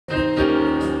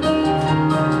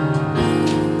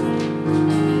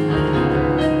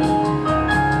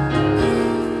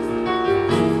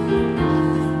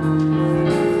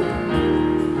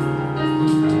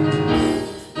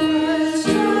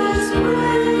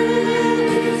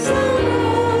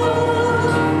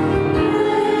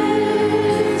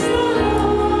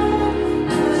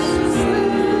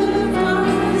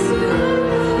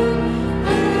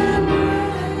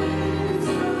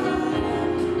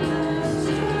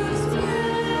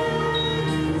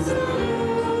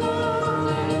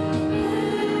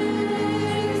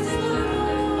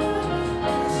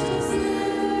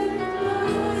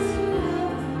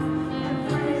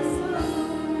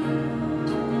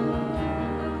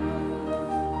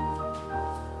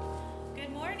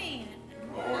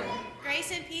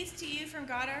from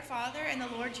God our Father and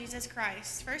the Lord Jesus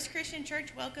Christ. First Christian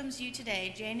Church welcomes you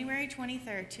today, January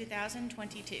 23rd,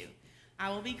 2022.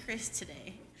 I will be Chris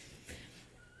today.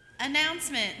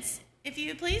 Announcements. If you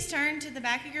would please turn to the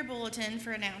back of your bulletin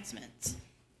for announcements.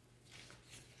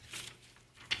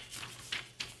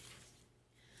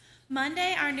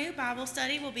 Monday, our new Bible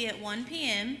study will be at 1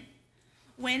 p.m.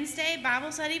 Wednesday,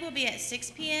 Bible study will be at 6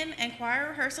 p.m. and choir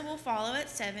rehearsal will follow at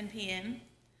 7 p.m.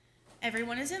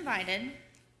 Everyone is invited.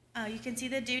 You can see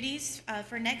the duties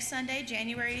for next Sunday,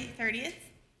 January 30th.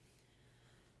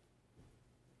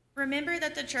 Remember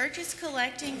that the church is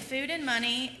collecting food and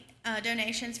money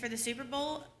donations for the Super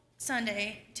Bowl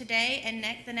Sunday today and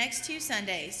the next 2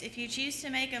 Sundays. If you choose to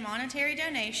make a monetary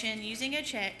donation using a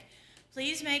check,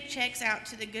 please make checks out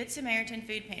to the Good Samaritan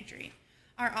Food Pantry.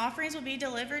 Our offerings will be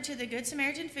delivered to the Good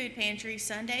Samaritan Food Pantry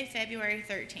Sunday, February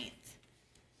 13th.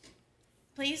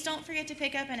 Please don't forget to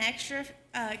pick up an extra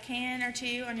can or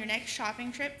 2 on your next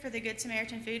shopping trip for the Good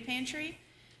Samaritan Food Pantry,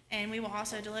 and we will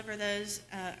also deliver those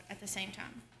at the same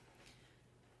time.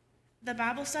 The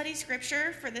Bible study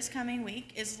scripture for this coming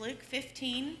week is Luke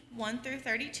 15, 1 through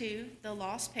 32, the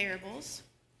Lost Parables.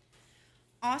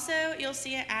 Also, you'll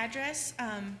see an address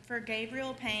for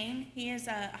Gabriel Payne. He is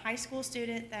a high school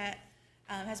student that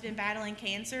has been battling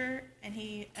cancer, and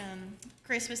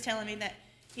Chris was telling me that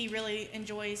he really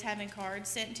enjoys having cards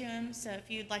sent to him, so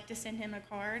if you'd like to send him a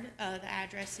card, the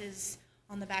address is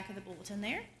on the back of the bulletin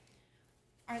there.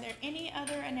 Are there any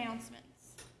other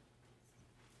announcements?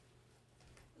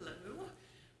 Hello.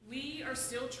 We are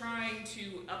still trying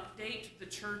to update the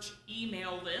church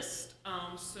email list,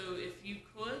 so if you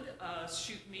could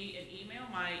shoot me an email.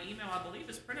 My email, I believe,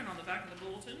 is printed on the back of the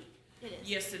bulletin. It is.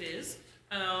 Yes, it is.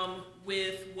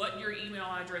 With what your email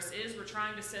address is, we're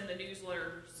trying to send the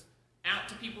newsletters out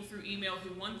to people through email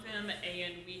who want them,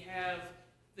 and we have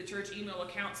the church email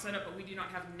account set up, but we do not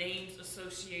have names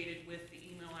associated with the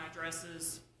email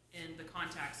addresses and the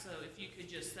contacts. So if you could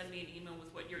just send me an email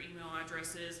with what your email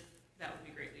address is, that would be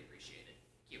greatly appreciated.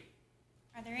 Thank you.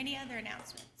 Are there any other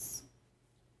announcements?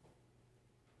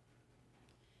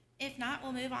 If not,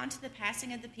 we'll move on to the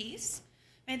passing of the peace.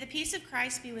 May the peace of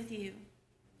Christ be with you.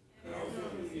 And also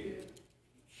with you.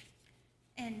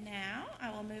 And now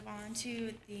I will move on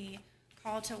to the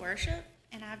call to worship,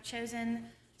 and I've chosen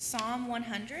Psalm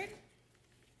 100.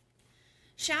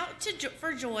 Shout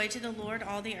for joy to the Lord,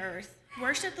 all the earth.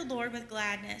 Worship the Lord with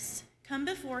gladness. Come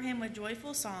before him with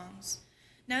joyful songs.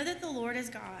 Know that the Lord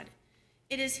is God.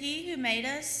 It is he who made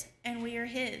us, and we are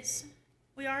his.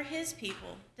 We are his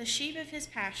people, the sheep of his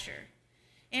pasture.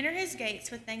 Enter his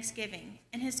gates with thanksgiving,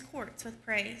 and his courts with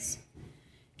praise.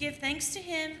 Give thanks to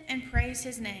him and praise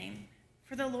his name.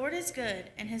 For the Lord is good,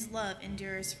 and his love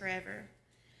endures forever.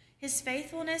 His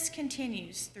faithfulness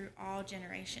continues through all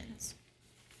generations.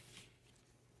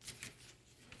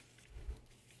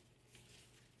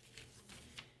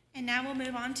 And now we'll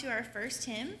move on to our first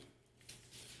hymn,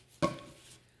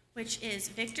 which is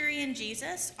Victory in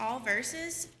Jesus, all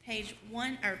verses, page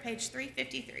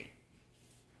 353.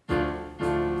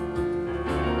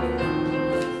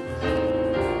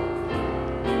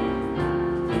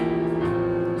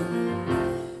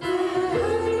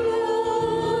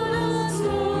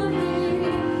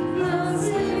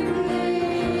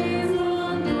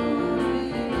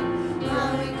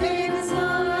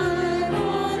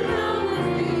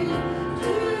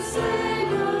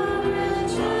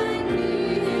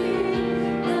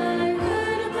 I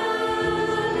heard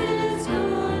about his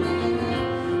glory.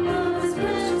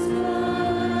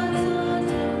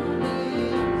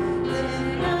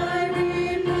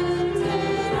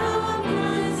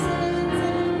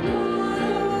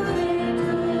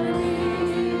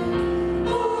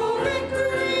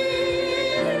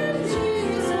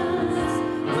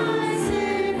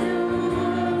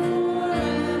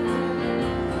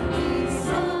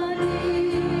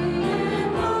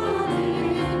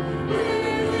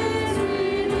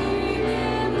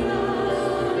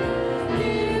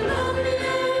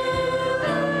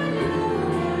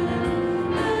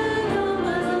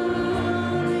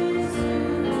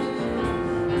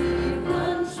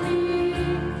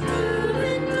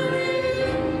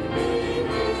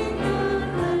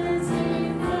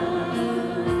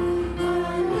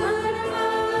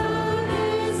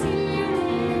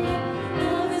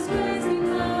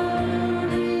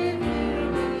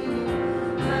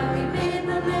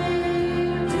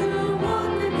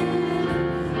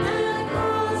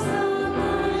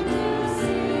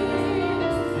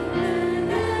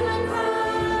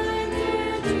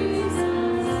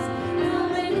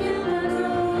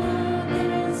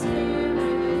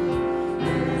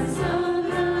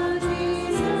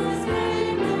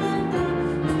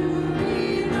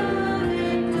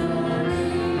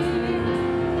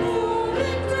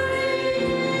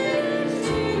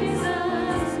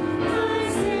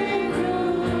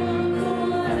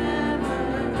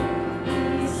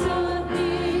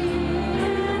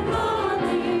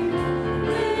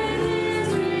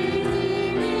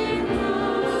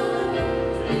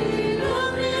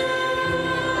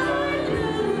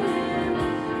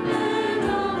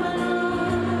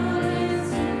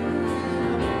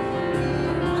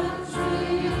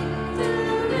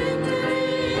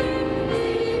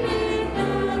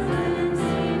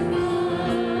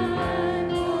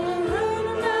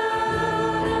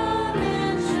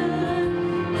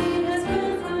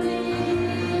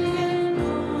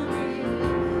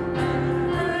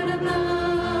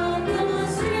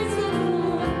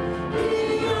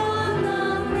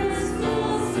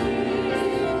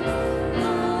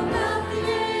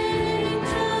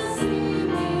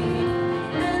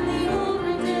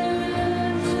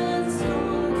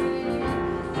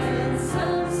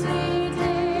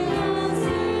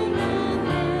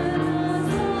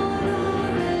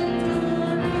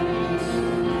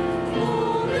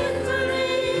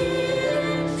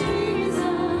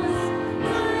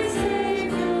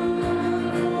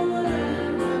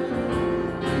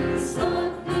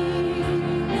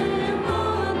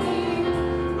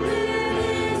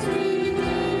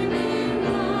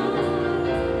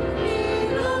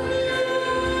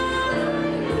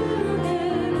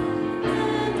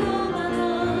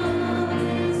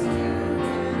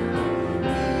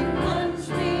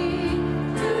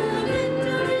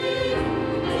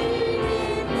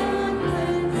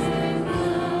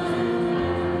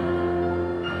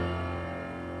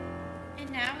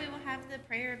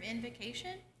 of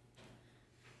invocation.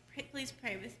 Please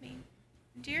pray with me.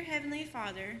 Dear Heavenly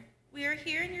Father, we are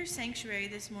here in your sanctuary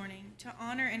this morning to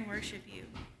honor and worship you.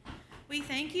 We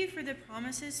thank you for the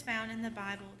promises found in the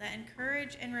Bible that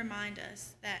encourage and remind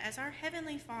us that as our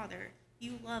Heavenly Father,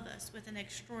 you love us with an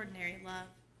extraordinary love.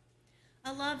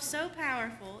 A love so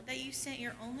powerful that you sent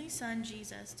your only Son,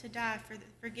 Jesus, to die for the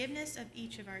forgiveness of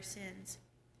each of our sins.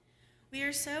 We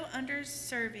are so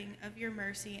undeserving of your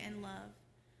mercy and love.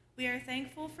 We are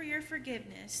thankful for your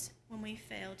forgiveness when we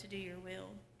fail to do your will.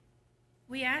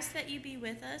 We ask that you be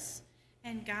with us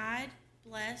and guide,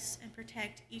 bless, and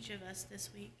protect each of us this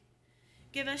week.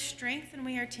 Give us strength when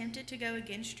we are tempted to go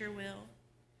against your will.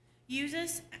 Use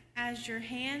us as your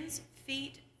hands,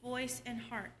 feet, voice, and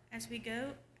heart as we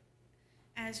go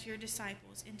as your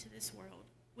disciples into this world,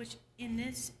 which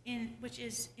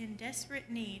is in desperate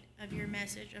need of your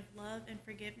message of love and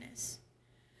forgiveness.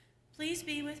 Please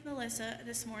be with Melissa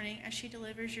this morning as she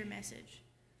delivers your message.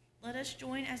 Let us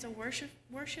join as a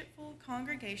worshipful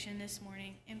congregation this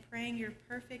morning in praying your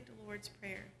perfect Lord's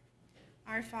Prayer.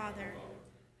 Our Father,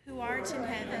 who art in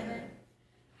heaven,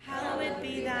 hallowed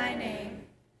be thy name.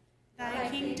 Thy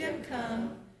kingdom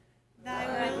come,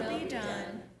 thy will be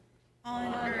done,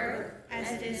 on earth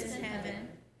as it is in heaven.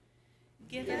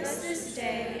 Give us this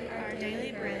day our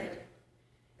daily bread,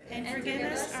 and forgive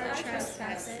us our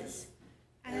trespasses,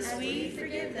 as we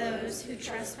forgive those who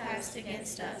trespass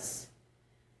against us.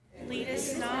 Lead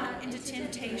us not into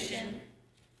temptation,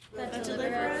 but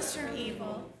deliver us from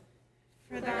evil.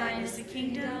 For thine is the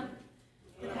kingdom,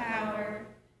 the power,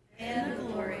 and the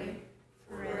glory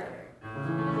forever.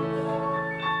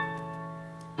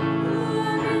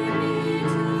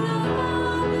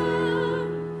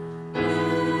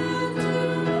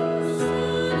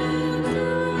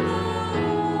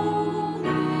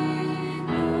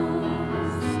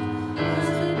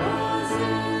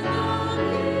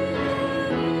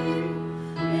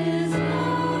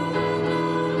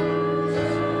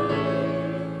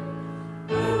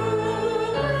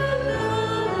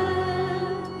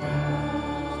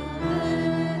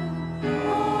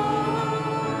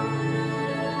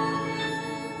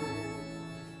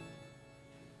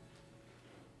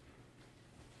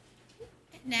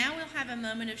 Now we'll have a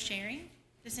moment of sharing.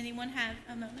 Does anyone have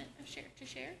a moment of to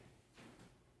share?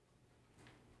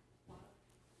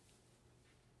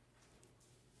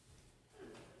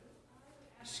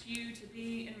 Ask you to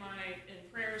be in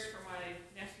prayers for my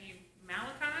nephew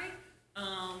Malachi.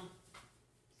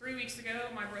 3 weeks ago,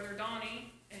 my brother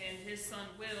Donnie and his son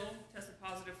Will tested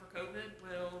positive for COVID.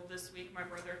 Well, this week my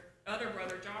other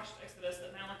brother Josh texted us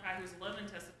that Malachi, who's 11,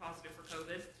 tested positive for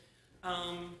COVID.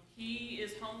 He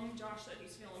is home. Josh said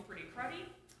he's feeling pretty cruddy.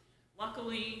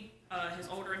 Luckily, his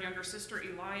older and younger sister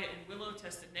Elia and Willow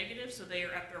tested negative, so they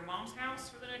are at their mom's house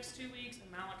for the next 2 weeks,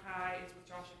 and Malachi is with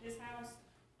Josh at his house.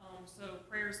 So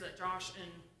prayers that Josh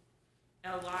and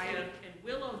Elia and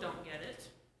Willow don't get it,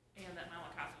 and that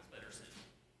Malachi feels better soon.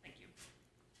 Thank you.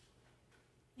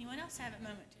 Anyone else have a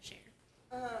moment to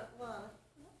share? Well,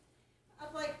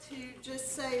 I'd like to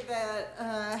just say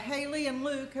that Haley and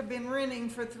Luke have been renting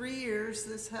for 3 years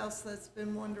this house that's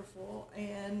been wonderful,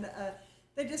 and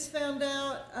they just found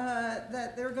out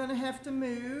that they're going to have to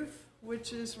move,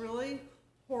 which is really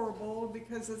horrible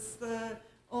because it's the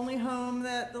only home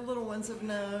that the little ones have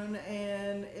known,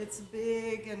 and it's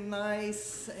big and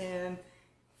nice and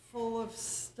full of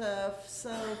stuff.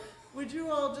 So would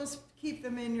you all just keep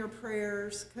them in your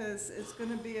prayers, because it's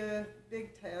going to be a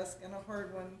big task and a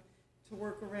hard one to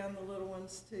work around the little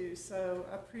ones too. So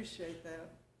I appreciate that.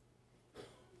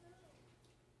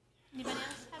 Anybody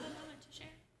else have a moment to share?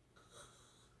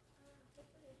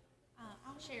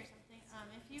 I'll share something.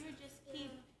 If you would just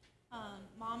keep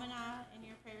Mom and I in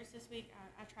your prayers this week.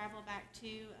 I travel back to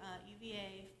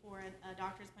UVA for a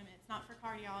doctor's appointment. It's not for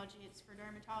cardiology, it's for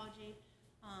dermatology.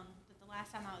 But the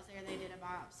last time I was there, they did a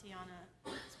biopsy on a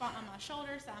spot on my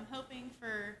shoulder, so I'm hoping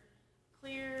for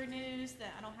clear news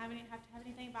that I don't have to have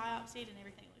anything biopsied and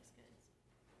everything looks good.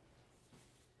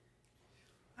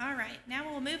 All right, now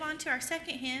we'll move on to our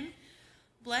second hymn,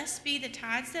 Blessed Be the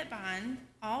Tides That Bind,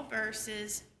 all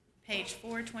verses, page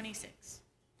 426.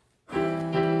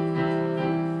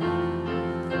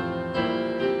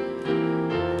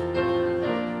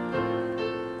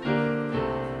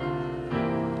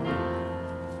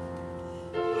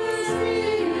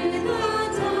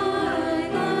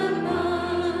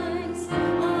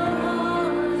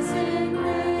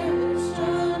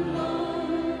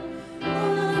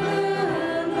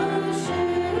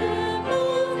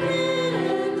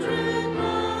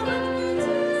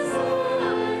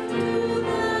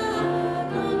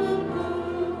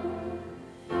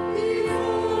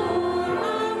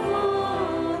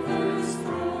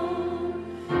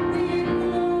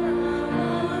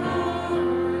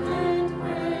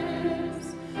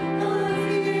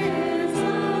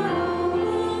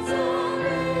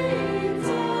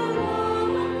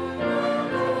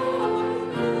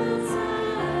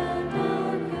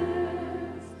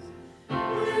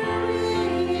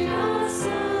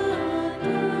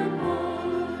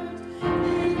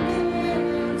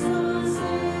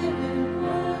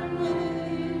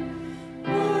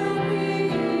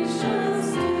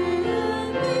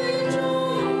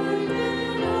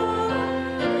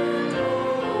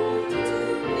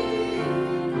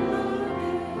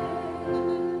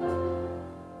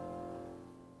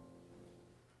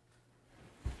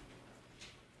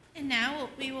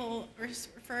 will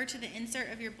refer to the insert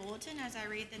of your bulletin as I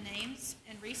read the names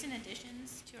and recent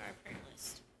additions to our prayer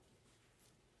list.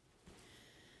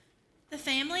 The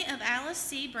family of Alice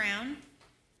C. Brown,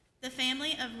 the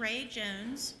family of Ray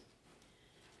Jones,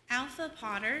 Alpha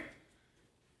Potter,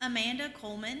 Amanda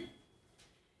Coleman,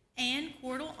 Ann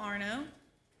Cordell Arno,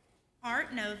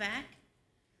 Art Novak,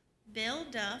 Bill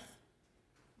Duff,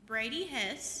 Brady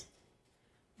Hess,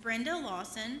 Brenda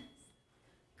Lawson,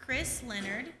 Chris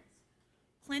Leonard,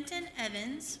 Clinton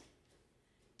Evans,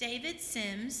 David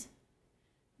Sims,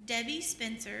 Debbie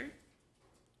Spencer,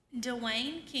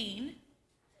 Dwayne Keene,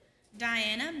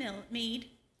 Diana Mead,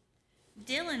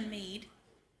 Dylan Mead,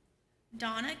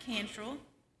 Donna Cantrell,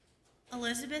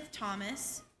 Elizabeth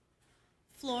Thomas,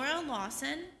 Flora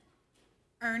Lawson,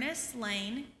 Ernest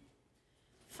Lane,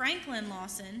 Franklin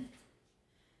Lawson,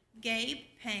 Gabe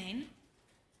Payne,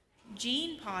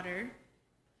 Jean Potter,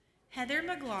 Heather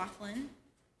McLaughlin,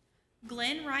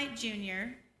 Glenn Wright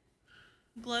Jr.,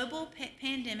 Global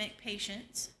Pandemic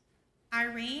Patients,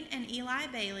 Irene and Eli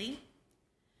Bailey,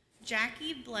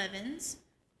 Jackie Blevins,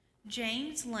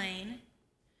 James Lane,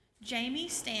 Jamie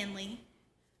Stanley,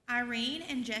 Irene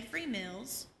and Jeffrey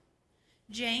Mills,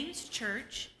 James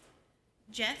Church,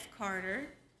 Jeff Carter,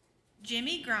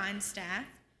 Jimmy Grindstaff,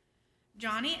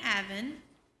 Johnny Avon,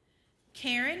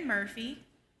 Karen Murphy,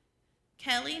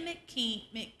 Kelly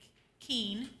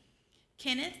McKean,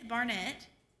 Kenneth Barnett,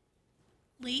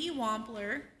 Lee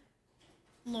Wampler,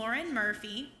 Lauren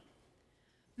Murphy,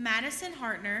 Madison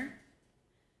Hartner,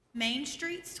 Main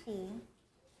Street School,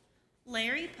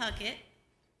 Larry Puckett,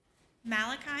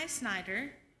 Malachi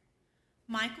Snyder,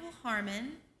 Michael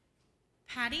Harmon,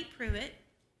 Patty Pruitt,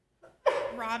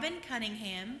 Robin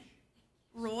Cunningham,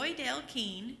 Roy Dale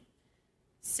Keene,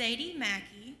 Sadie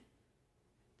Mackey,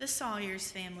 the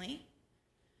Sawyers family,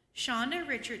 Shonda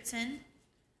Richardson,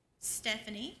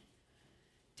 Stephanie,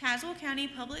 Tazewell County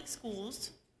Public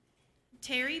Schools,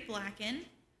 Terry Blacken,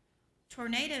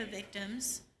 tornado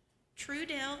victims,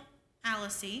 Trudell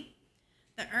Alasey,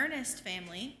 the Ernest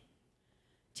family,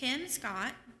 Tim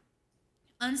Scott,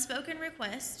 Unspoken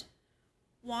Request,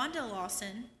 Wanda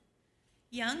Lawson,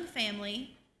 Young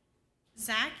family,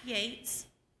 Zach Yates,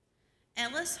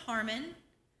 Ellis Harmon,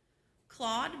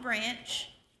 Claude Branch,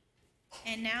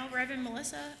 and now Reverend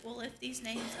Melissa will lift these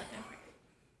names up in prayer.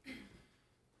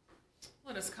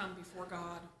 Let us come before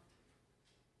God.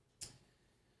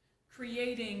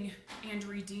 Creating and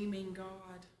redeeming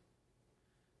God,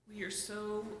 we are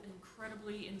so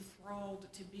incredibly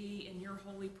enthralled to be in your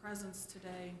holy presence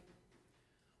today.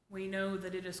 We know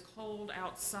that it is cold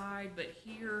outside, but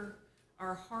here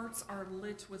our hearts are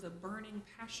lit with a burning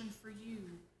passion for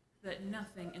you that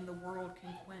nothing in the world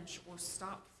can quench or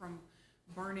stop from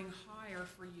burning higher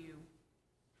for you.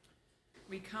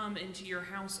 We come into your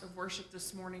house of worship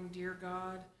this morning, dear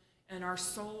God, and our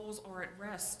souls are at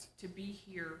rest to be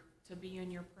here, to be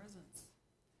in your presence,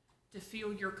 to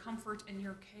feel your comfort and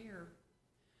your care,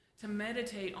 to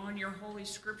meditate on your holy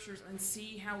scriptures and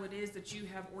see how it is that you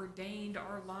have ordained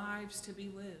our lives to be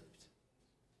lived.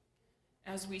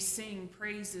 As we sing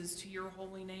praises to your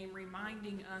holy name,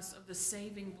 reminding us of the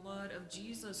saving blood of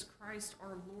Jesus Christ,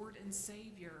 our Lord and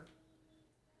Savior.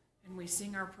 And we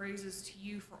sing our praises to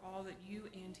you for all that you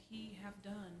and he have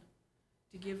done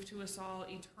to give to us all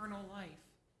eternal life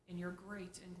in your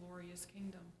great and glorious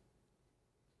kingdom.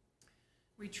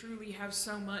 We truly have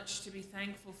so much to be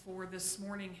thankful for this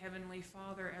morning, Heavenly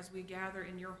Father, as we gather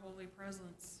in your holy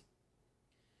presence.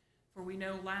 For we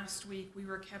know last week we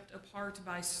were kept apart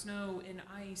by snow and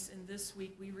ice, and this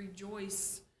week we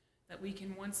rejoice that we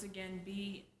can once again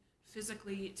be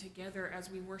physically together as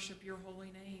we worship your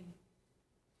holy name.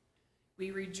 We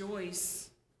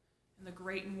rejoice in the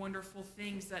great and wonderful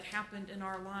things that happened in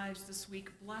our lives this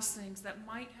week, blessings that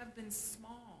might have been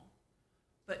small,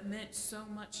 but meant so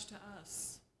much to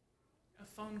us. A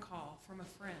phone call from a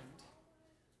friend,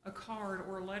 a card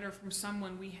or a letter from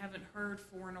someone we haven't heard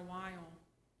for in a while,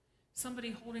 somebody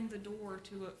holding the door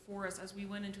to it for us as we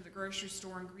went into the grocery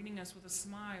store and greeting us with a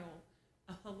smile,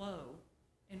 a hello,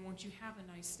 and won't you have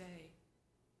a nice day.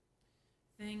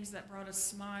 Things that brought a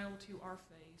smile to our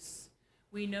face.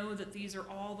 We know that these are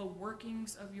all the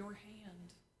workings of your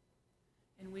hand.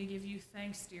 And we give you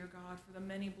thanks, dear God, for the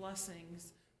many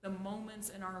blessings, the moments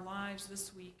in our lives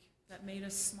this week that made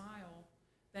us smile,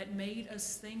 that made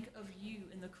us think of you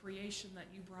in the creation that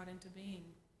you brought into being.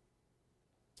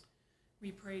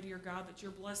 We pray, dear God, that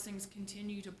your blessings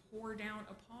continue to pour down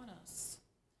upon us.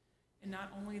 And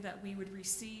not only that we would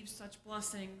receive such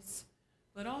blessings,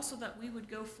 but also that we would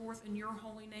go forth in your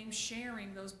holy name,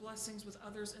 sharing those blessings with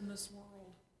others in this world,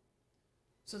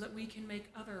 so that we can make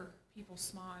other people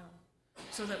smile,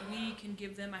 so that we can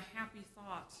give them a happy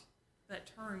thought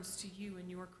that turns to you and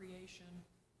your creation.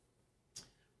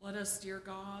 Let us, dear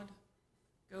God,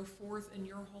 go forth in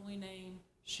your holy name,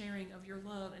 sharing of your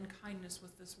love and kindness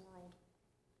with this world.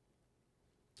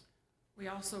 We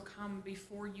also come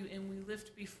before you and we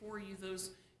lift before you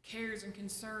those cares and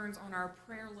concerns on our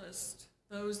prayer list,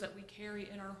 those that we carry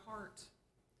in our heart.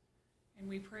 And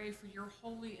we pray for your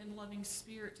holy and loving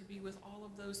Spirit to be with all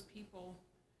of those people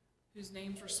whose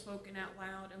names were spoken out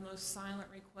loud and those silent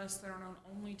requests that are known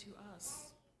only to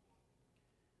us.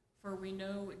 For we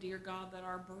know, dear God, that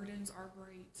our burdens are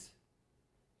great,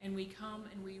 and we come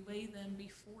and we lay them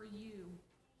before you,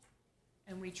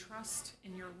 and we trust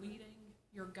in your leading,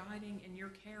 your guiding, and your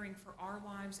caring for our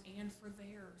lives and for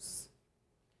theirs.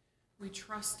 We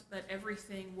trust that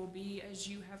everything will be as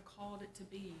you have called it to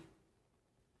be.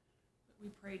 But we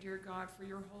pray, dear God, for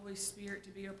your Holy Spirit to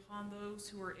be upon those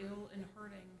who are ill and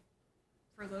hurting,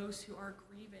 for those who are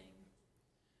grieving,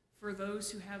 for those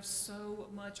who have so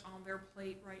much on their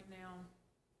plate right now,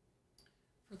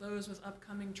 for those with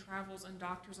upcoming travels and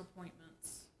doctor's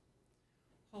appointments.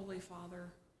 Holy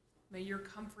Father, may your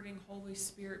comforting Holy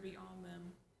Spirit be on them,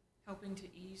 helping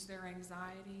to ease their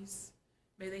anxieties.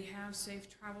 May they have safe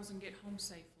travels and get home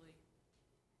safely.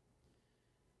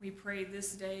 We pray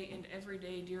this day and every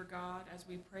day, dear God, as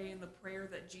we pray in the prayer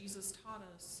that Jesus taught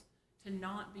us, to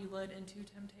not be led into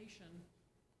temptation.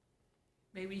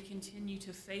 May we continue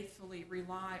to faithfully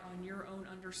rely on your own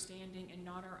understanding and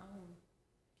not our own.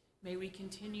 May we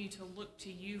continue to look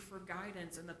to you for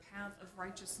guidance in the path of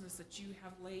righteousness that you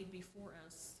have laid before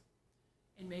us.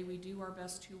 And may we do our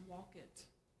best to walk it.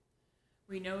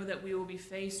 We know that we will be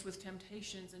faced with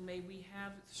temptations, and may we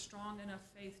have strong enough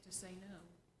faith to say no.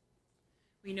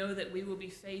 We know that we will be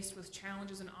faced with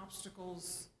challenges and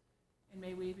obstacles, and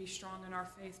may we be strong in our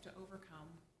faith to overcome.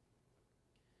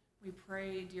 We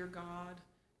pray, dear God,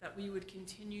 that we would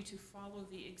continue to follow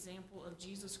the example of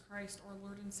Jesus Christ, our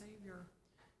Lord and Savior,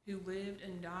 who lived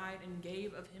and died and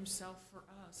gave of himself for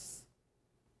us.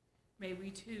 May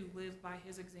we too live by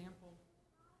his example.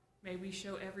 May we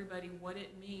show everybody what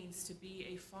it means to be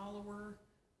a follower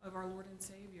of our Lord and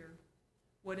Savior,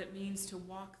 what it means to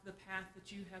walk the path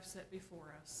that you have set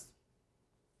before us.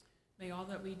 May all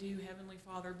that we do, Heavenly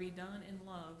Father, be done in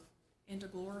love and to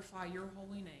glorify your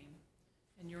holy name.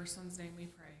 In your Son's name we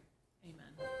pray.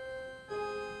 Amen.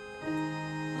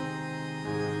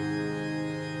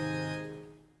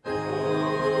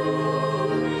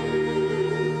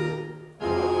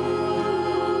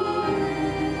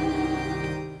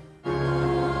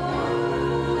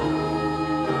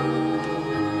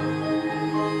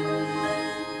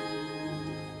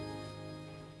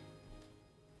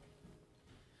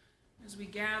 As we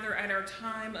gather at our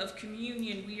time of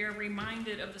communion, we are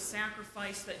reminded of the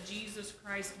sacrifice that Jesus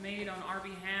Christ made on our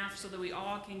behalf so that we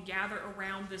all can gather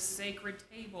around this sacred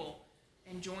table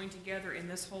and join together in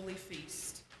this holy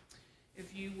feast.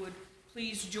 If you would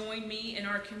please join me in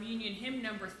our communion hymn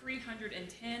number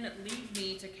 310, Lead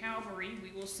Me to Calvary.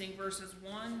 We will sing verses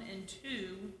 1 and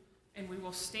 2, and we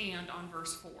will stand on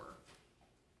verse 4.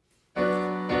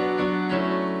 Yeah.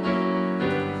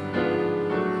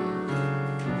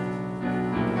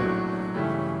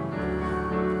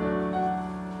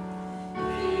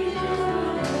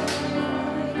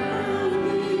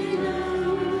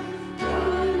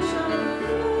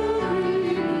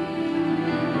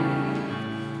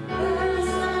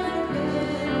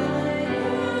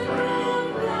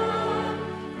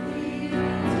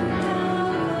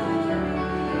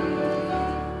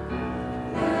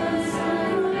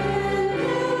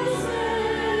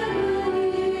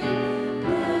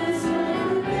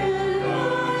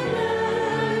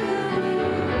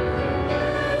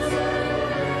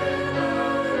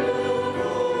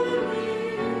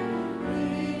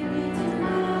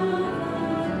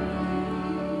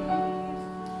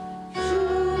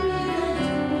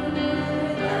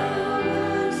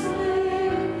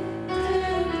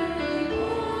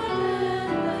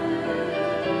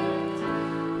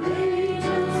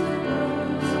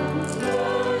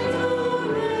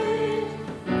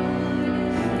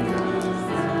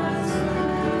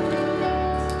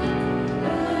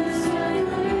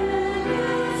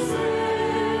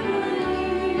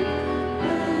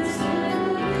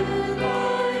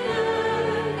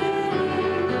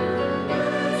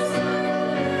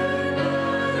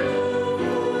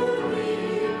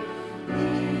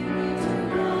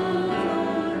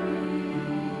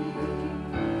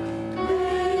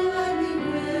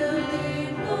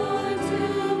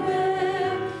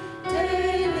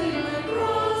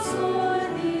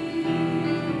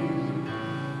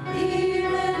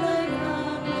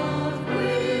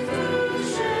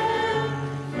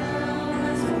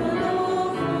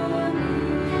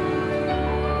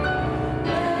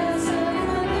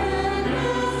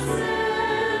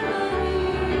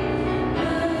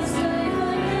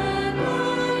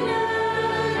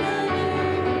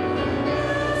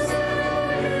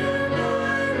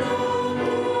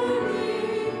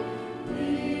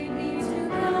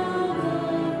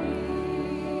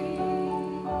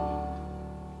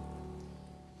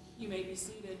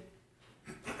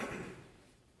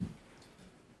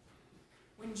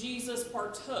 Jesus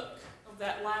partook of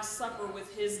that Last Supper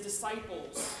with his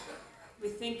disciples, we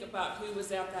think about who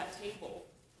was at that table.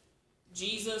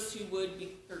 Judas, who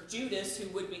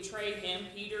would betray him,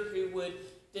 Peter, who would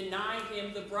deny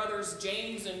him, the brothers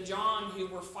James and John, who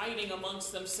were fighting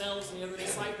amongst themselves and the other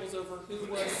disciples over who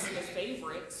was the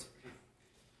favorite.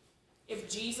 If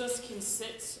Jesus can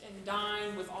sit and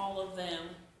dine with all of them,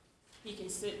 he can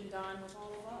sit and dine with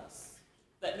all of us.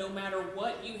 That no matter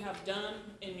what you have done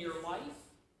in your life,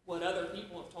 what other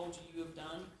people have told you have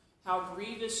done, how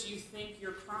grievous you think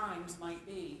your crimes might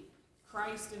be,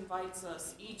 Christ invites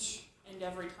us each and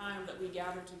every time that we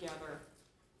gather together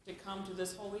to come to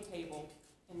this holy table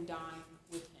and dine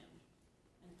with him.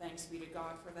 And thanks be to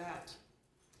God for that.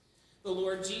 The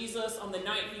Lord Jesus, on the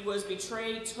night he was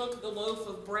betrayed, took the loaf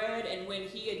of bread, and when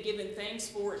he had given thanks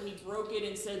for it, he broke it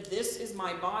and said, "This is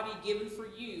my body given for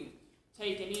you.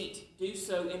 Take and eat. Do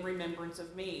so in remembrance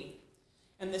of me."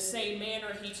 In the same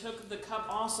manner, he took the cup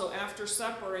also after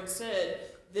supper and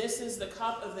said, "This is the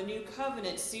cup of the new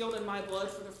covenant, sealed in my blood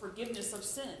for the forgiveness of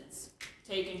sins.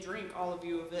 Take and drink, all of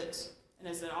you, of it, and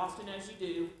as often as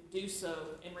you do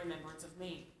so in remembrance of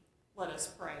me." Let us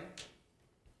pray.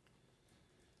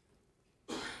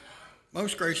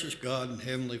 Most gracious God and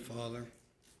Heavenly Father,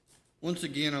 once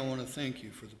again I want to thank you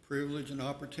for the privilege and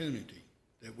opportunity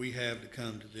that we have to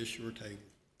come to this your table.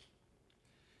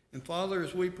 And Father,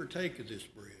 as we partake of this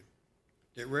bread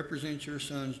that represents your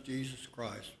Son's Jesus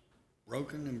Christ,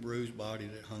 broken and bruised body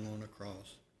that hung on a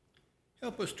cross,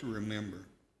 help us to remember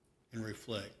and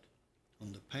reflect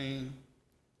on the pain,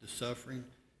 the suffering,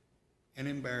 and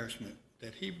embarrassment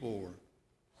that he bore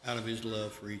out of his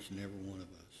love for each and every one of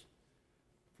us.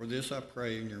 For this I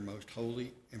pray in your most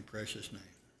holy and precious name.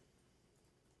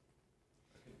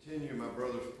 I continue my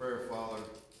brother's prayer, Father,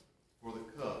 for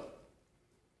the cup,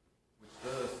 which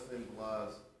does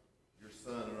symbolize your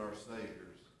Son and our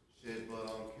Savior's shed blood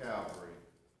on Calvary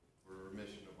for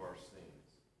remission of our sins.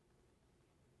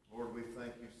 Lord, we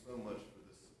thank you so much for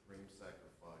this supreme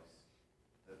sacrifice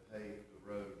that paved the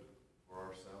road for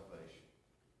our salvation.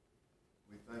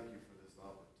 We thank you for this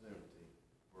opportunity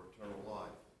for eternal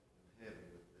life in heaven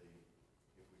with thee,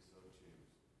 if we so choose.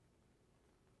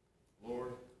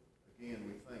 Lord, again,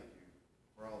 we thank you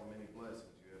for all the many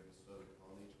blessings you have bestowed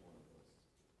upon each one of us.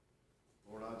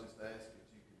 Lord, I just ask that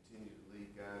you continue to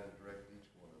lead, guide, and direct each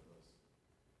one of us,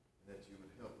 and that you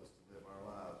would help us to live our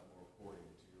lives more according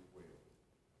to your will.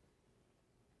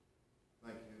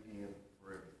 Thank you again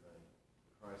for everything.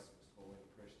 In Christ's most holy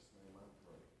and precious name I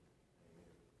pray.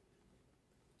 Amen.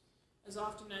 As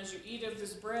often as you eat of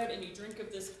this bread and you drink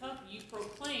of this cup, you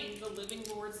proclaim the living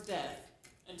Lord's death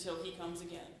until he comes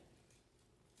again.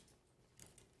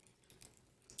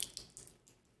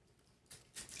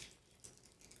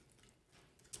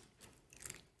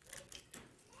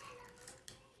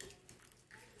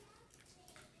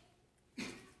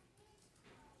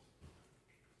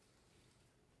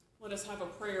 Let us have a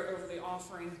prayer over the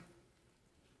offering.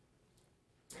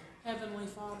 Heavenly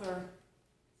Father,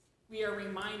 we are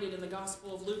reminded in the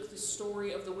Gospel of Luke the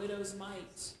story of the widow's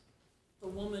mite, the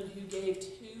woman who gave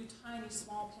 2 tiny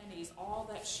small pennies, all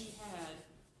that she had,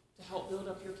 to help build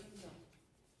up your kingdom.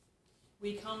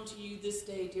 We come to you this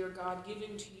day, dear God,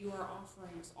 giving to you our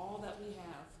offerings, all that we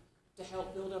have, to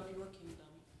help build up your kingdom.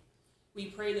 We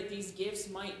pray that these gifts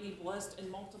might be blessed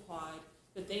and multiplied,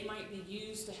 that they might be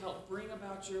used to help bring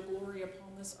about your glory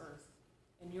upon this earth.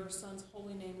 In your Son's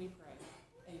holy name we pray.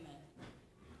 Amen.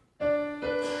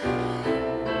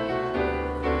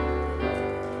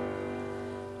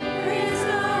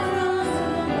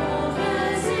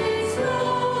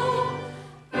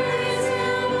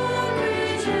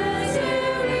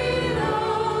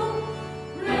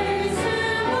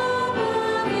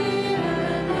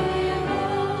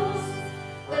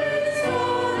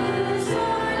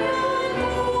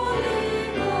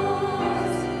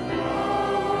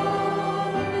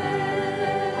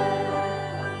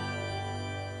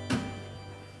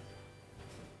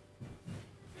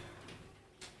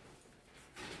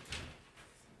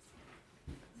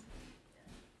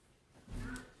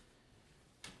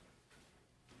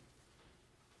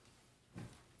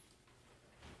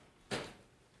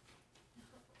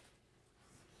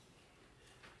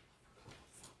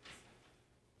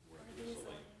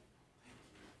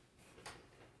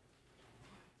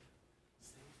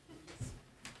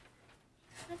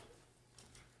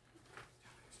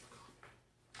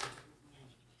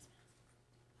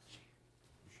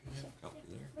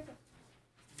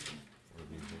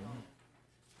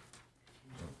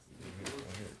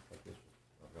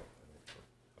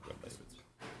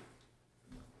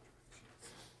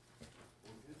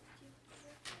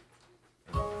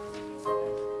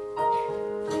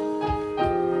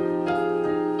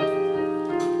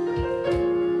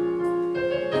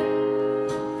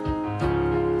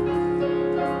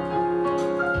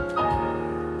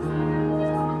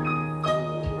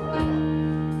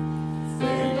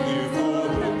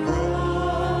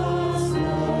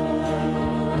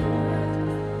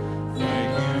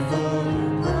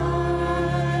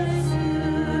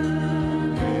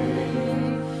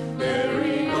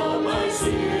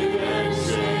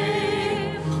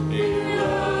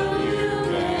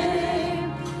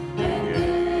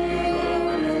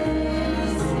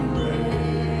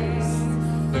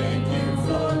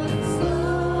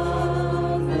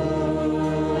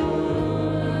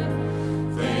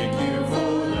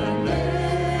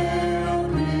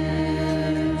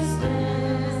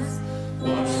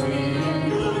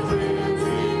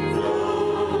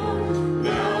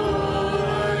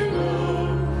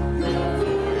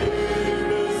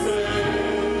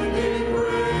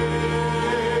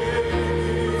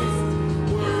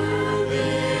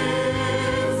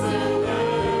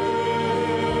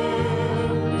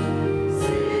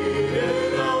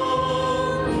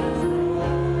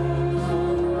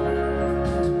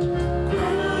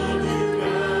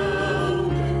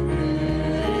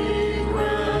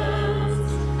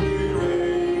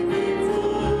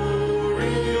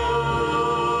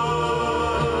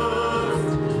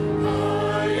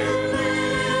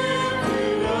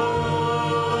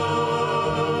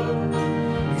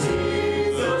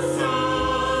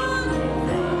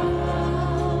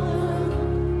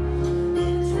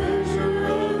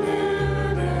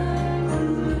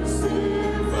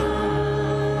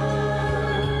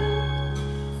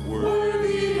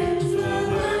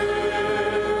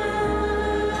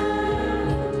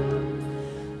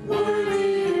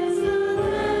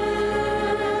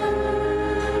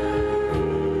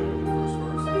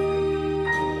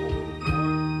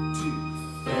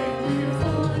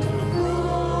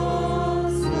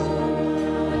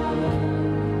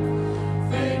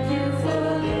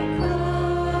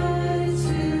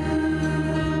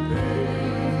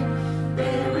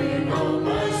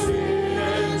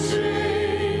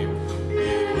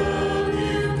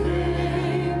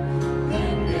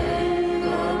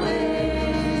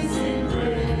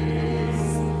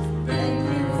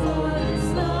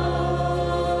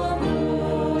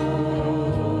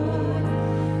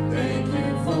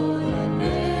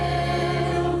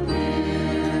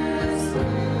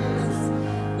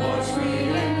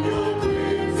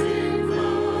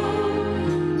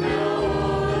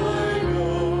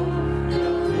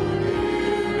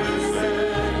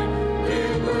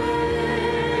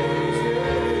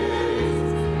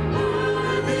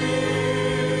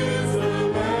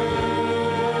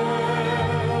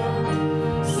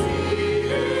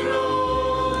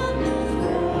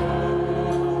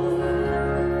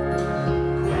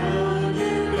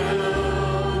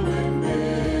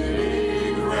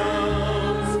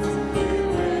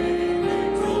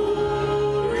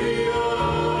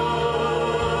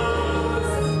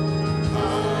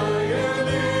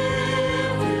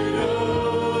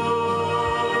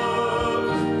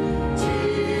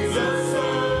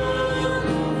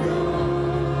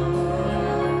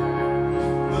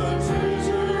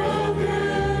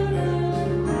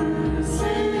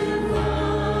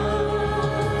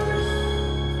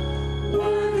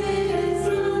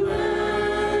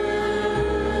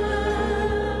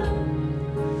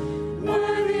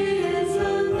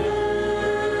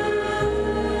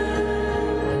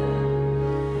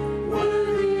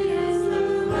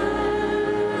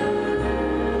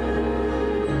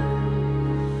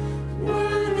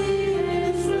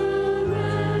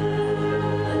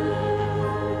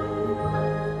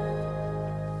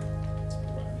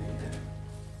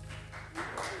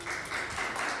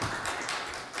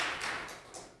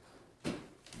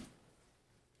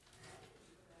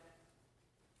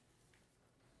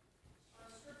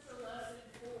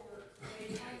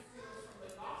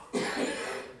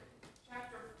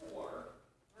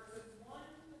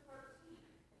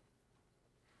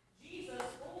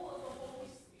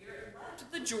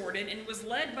 Jordan and was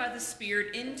led by the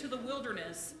Spirit into the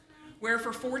wilderness, where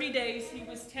for 40 days he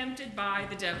was tempted by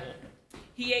the devil.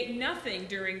 He ate nothing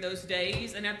during those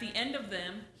days, and at the end of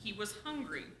them he was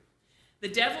hungry. The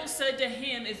devil said to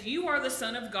him, "If you are the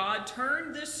Son of God,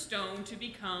 turn this stone to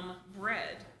become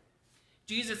bread."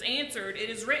 Jesus answered, "It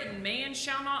is written, man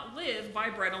shall not live by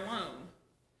bread alone."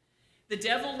 The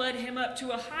devil led him up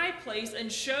to a high place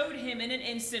and showed him in an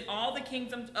instant all the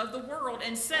kingdoms of the world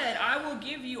and said, "I will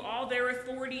give you all their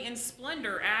authority and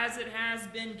splendor as it has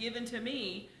been given to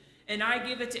me, and I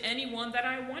give it to anyone that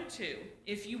I want to.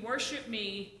 If you worship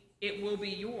me, it will be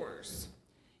yours."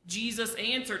 Jesus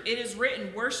answered, "It is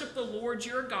written, worship the Lord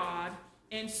your God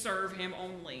and serve him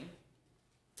only."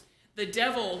 The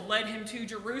devil led him to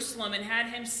Jerusalem and had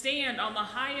him stand on the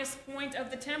highest point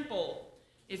of the temple.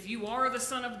 "If you are the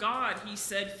Son of God," he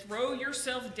said, "throw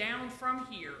yourself down from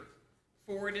here.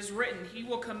 For it is written, he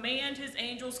will command his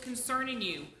angels concerning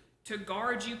you to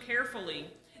guard you carefully.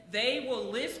 They will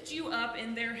lift you up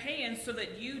in their hands so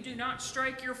that you do not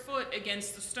strike your foot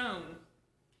against the stone."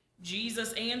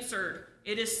 Jesus answered,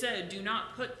 "It is said, do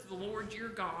not put the Lord your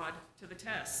God to the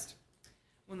test."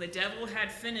 When the devil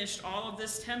had finished all of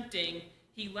this tempting,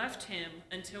 he left him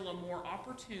until a more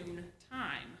opportune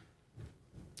time.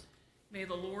 May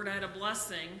the Lord add a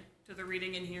blessing to the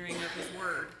reading and hearing of his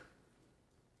word.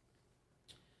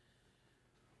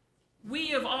 We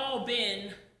have all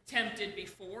been tempted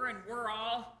before, and we're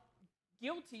all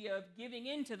guilty of giving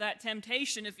in to that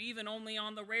temptation, if even only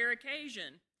on the rare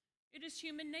occasion. It is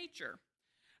human nature.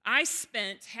 I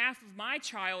spent half of my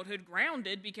childhood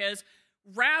grounded because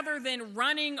rather than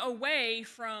running away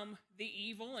from the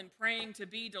evil and praying to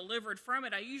be delivered from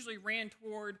it, I usually ran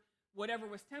toward whatever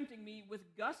was tempting me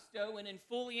with gusto and then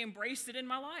fully embraced it in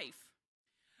my life.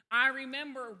 I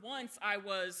remember once I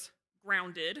was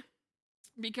grounded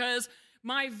because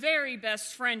my very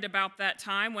best friend about that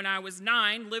time, when I was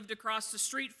 9, lived across the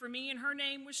street from me, and her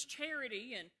name was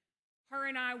Charity, and her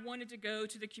and I wanted to go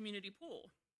to the community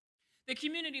pool. The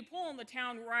community pool in the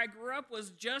town where I grew up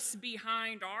was just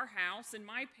behind our house, and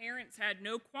my parents had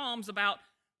no qualms about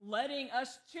letting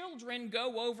us children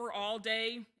go over all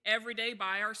day, every day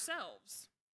by ourselves.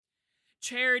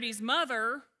 Charity's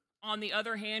mother, on the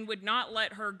other hand, would not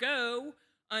let her go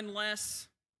unless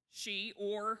she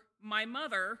or my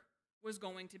mother was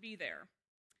going to be there.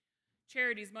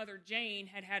 Charity's mother, Jane,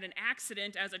 had had an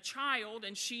accident as a child,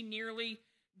 and she nearly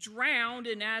drowned,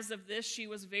 and as of this, she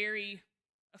was very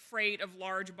afraid of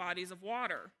large bodies of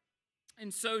water.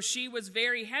 And so she was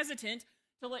very hesitant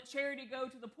to let Charity go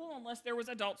to the pool unless there was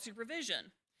adult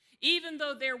supervision. Even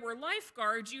though there were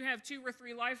lifeguards, you have 2 or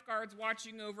 3 lifeguards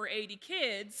watching over 80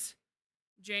 kids,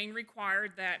 Jane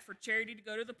required that for Charity to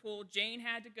go to the pool, Jane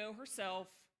had to go herself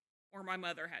or my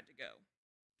mother had to go.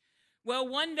 Well,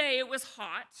 one day it was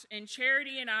hot, and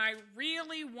Charity and I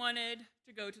really wanted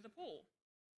to go to the pool.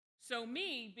 So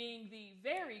me, being the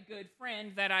very good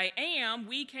friend that I am,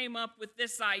 we came up with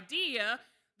this idea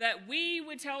that we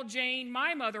would tell Jane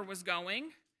my mother was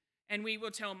going, and we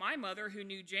would tell my mother, who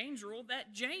knew Jane's rule,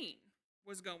 that Jane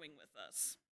was going with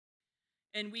us.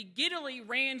 And we giddily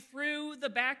ran through the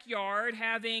backyard,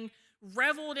 having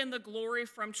reveled in the glory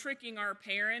from tricking our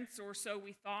parents, or so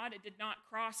we thought. It did not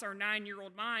cross our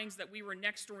 9-year-old minds that we were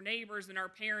next-door neighbors and our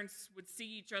parents would see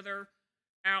each other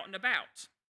out and about.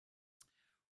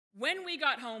 When we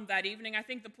got home that evening, I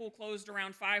think the pool closed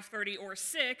around 5:30 or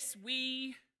 6,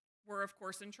 we were, of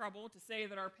course, in trouble. To say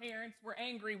that our parents were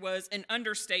angry was an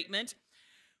understatement.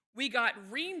 We got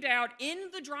reamed out in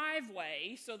the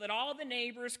driveway so that all the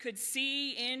neighbors could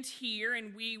see and hear,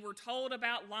 and we were told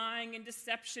about lying and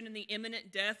deception and the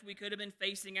imminent death we could have been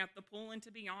facing at the pool. And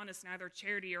to be honest, neither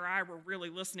Charity or I were really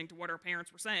listening to what our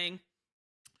parents were saying.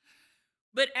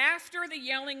 But after the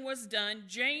yelling was done,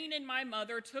 Jane and my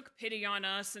mother took pity on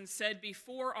us and said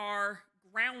before our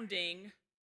grounding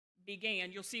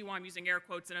began, you'll see why I'm using air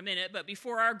quotes in a minute, but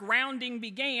before our grounding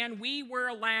began, we were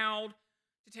allowed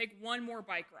to take one more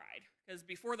bike ride, because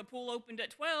before the pool opened at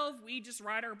 12, we just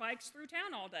ride our bikes through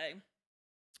town all day.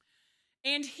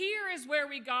 And here is where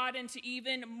we got into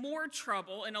even more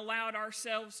trouble and allowed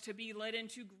ourselves to be led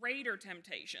into greater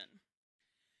temptation.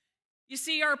 You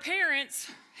see, our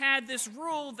parents had this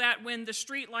rule that when the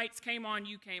street lights came on,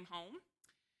 you came home.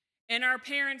 And our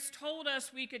parents told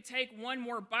us we could take one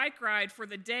more bike ride for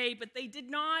the day, but they did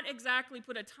not exactly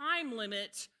put a time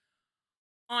limit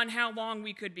on how long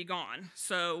we could be gone.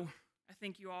 So I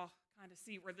think you all kind of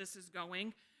see where this is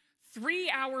going. 3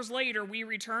 hours later, we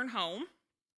return home.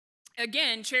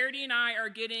 Again, Charity and I are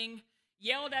getting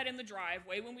yelled at in the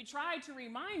driveway. When we tried to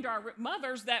remind our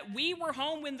mothers that we were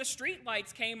home when the street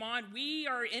lights came on, we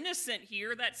are innocent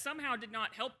here, that somehow did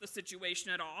not help the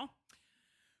situation at all.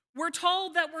 We're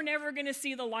told that we're never going to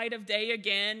see the light of day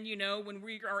again. You know, when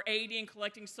we are 80 and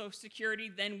collecting Social Security,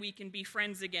 then we can be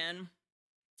friends again.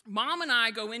 Mom and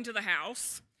I go into the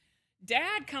house.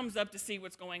 Dad comes up to see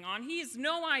what's going on. He has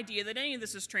no idea that any of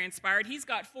this has transpired. He's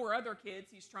got 4 other kids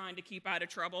he's trying to keep out of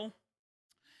trouble.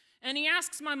 And he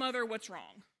asks my mother what's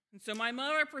wrong. And so my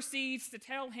mother proceeds to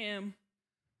tell him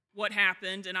what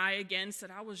happened. And I again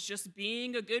said I was just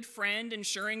being a good friend,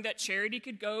 ensuring that Charity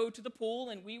could go to the pool,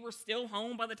 and we were still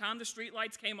home by the time the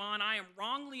streetlights came on. I am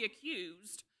wrongly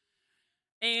accused.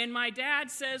 And my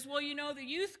dad says, well, you know, the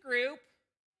youth group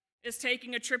is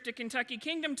taking a trip to Kentucky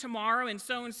Kingdom tomorrow, and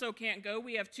so can't go.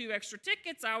 We have 2 extra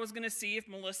tickets. I was going to see if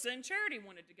Melissa and Charity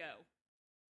wanted to go.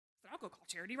 I said, I'll go call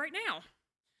Charity right now.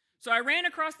 So I ran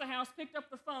across the house, picked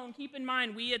up the phone. Keep in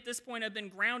mind, we at this point have been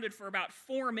grounded for about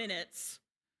 4 minutes.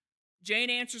 Jane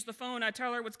answers the phone. I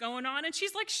tell her what's going on, and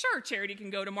she's like, sure, Charity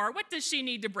can go tomorrow. What does she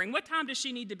need to bring? What time does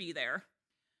she need to be there?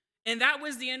 And that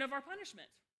was the end of our punishment.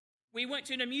 We went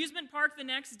to an amusement park the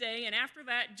next day, and after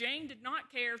that, Jane did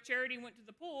not care if Charity went to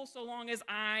the pool so long as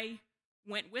I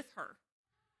went with her.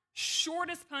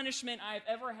 Shortest punishment I've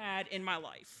ever had in my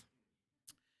life.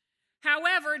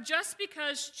 However, just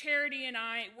because Charity and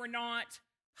I were not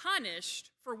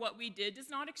punished for what we did does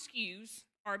not excuse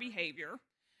our behavior,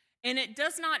 and it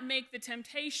does not make the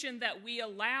temptation that we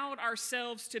allowed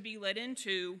ourselves to be led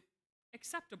into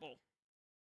acceptable.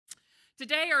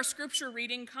 Today, our scripture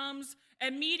reading comes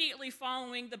immediately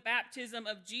following the baptism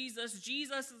of Jesus.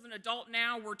 Jesus is an adult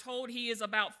now. We're told he is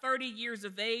about 30 years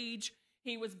of age.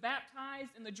 He was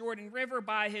baptized in the Jordan River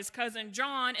by his cousin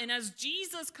John, and as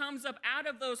Jesus comes up out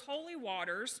of those holy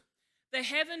waters, the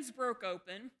heavens broke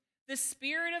open. The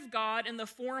Spirit of God in the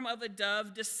form of a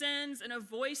dove descends, and a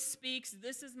voice speaks,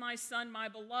 "This is my Son, my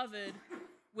beloved,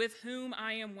 with whom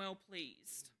I am well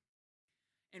pleased."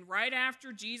 And right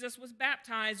after Jesus was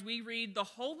baptized, we read, the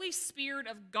Holy Spirit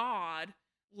of God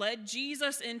led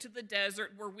Jesus into the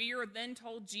desert, where we are then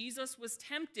told Jesus was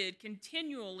tempted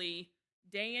continually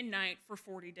day and night for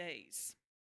 40 days.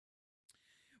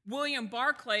 William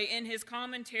Barclay, in his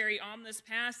commentary on this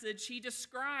passage, he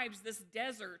describes this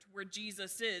desert where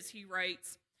Jesus is. He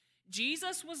writes,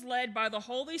 Jesus was led by the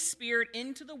Holy Spirit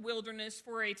into the wilderness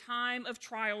for a time of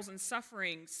trials and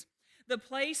sufferings. The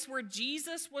place where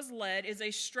Jesus was led is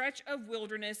a stretch of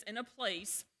wilderness in a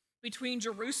place between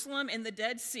Jerusalem and the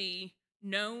Dead Sea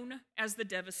known as the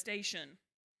Devastation.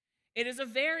 It is a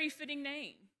very fitting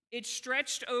name. It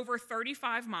stretched over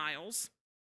 35 miles,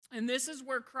 and this is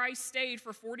where Christ stayed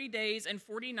for 40 days and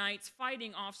 40 nights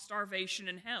fighting off starvation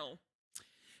and hell.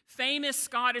 Famous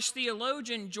Scottish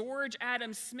theologian George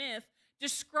Adam Smith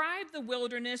described the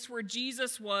wilderness where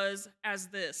Jesus was as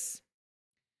this: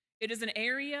 it is an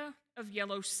area of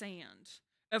yellow sand,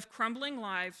 of crumbling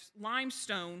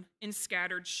limestone and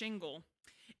scattered shingle.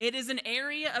 It is an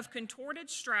area of contorted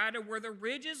strata where the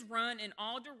ridges run in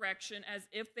all directions as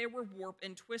if they were warped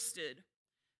and twisted.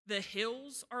 The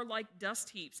hills are like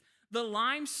dust heaps. The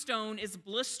limestone is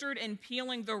blistered and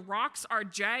peeling. The rocks are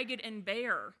jagged and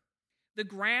bare. The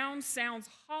ground sounds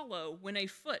hollow when a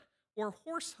foot or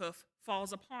horse hoof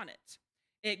falls upon it.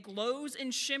 It glows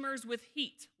and shimmers with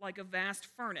heat like a vast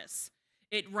furnace.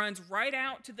 It runs right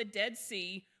out to the Dead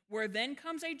Sea, where then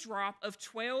comes a drop of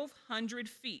 1,200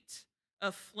 feet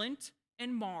of flint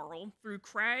and marl through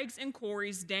crags and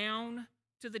quarries down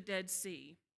to the Dead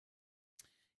Sea.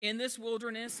 In this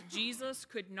wilderness, Jesus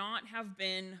could not have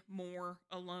been more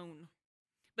alone.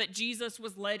 But Jesus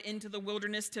was led into the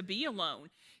wilderness to be alone.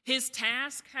 His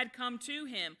task had come to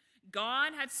him.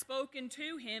 God had spoken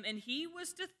to him, and he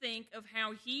was to think of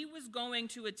how he was going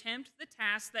to attempt the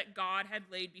task that God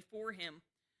had laid before him.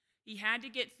 He had to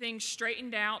get things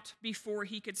straightened out before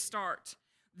he could start.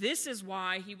 This is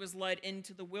why he was led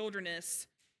into the wilderness.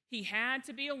 He had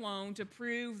to be alone to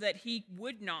prove that he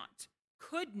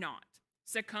could not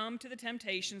succumb to the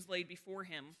temptations laid before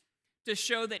him, to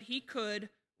show that he could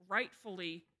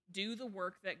rightfully do the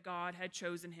work that God had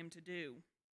chosen him to do.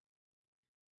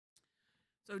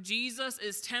 So Jesus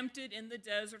is tempted in the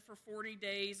desert for 40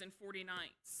 days and 40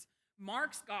 nights.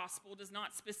 Mark's gospel does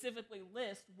not specifically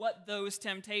list what those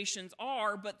temptations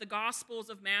are, but the gospels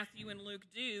of Matthew and Luke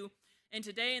do. And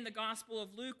today in the gospel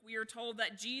of Luke, we are told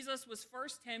that Jesus was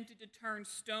first tempted to turn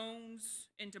stones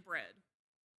into bread.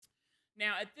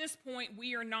 Now, at this point,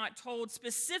 we are not told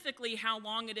specifically how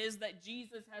long it is that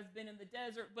Jesus has been in the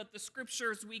desert, but the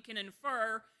scriptures we can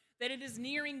infer that it is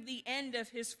nearing the end of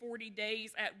his 40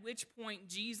 days, at which point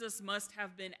Jesus must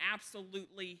have been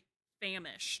absolutely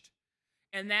famished.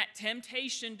 And that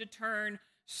temptation to turn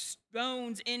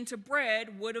stones into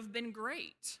bread would have been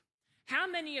great. How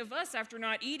many of us, after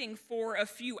not eating for a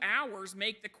few hours,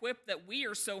 make the quip that we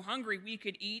are so hungry we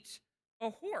could eat a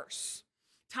horse?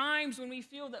 Times when we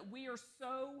feel that we are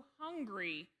so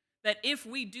hungry that if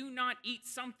we do not eat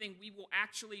something, we will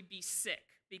actually be sick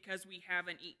because we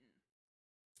haven't eaten.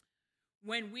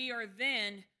 When we are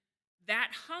then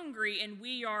that hungry and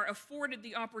we are afforded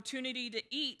the opportunity to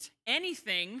eat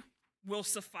anything, will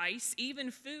suffice, even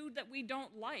food that we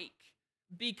don't like,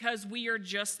 because we are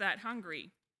just that hungry.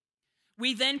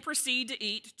 We then proceed to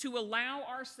eat to allow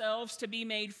ourselves to be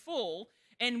made full,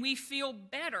 and we feel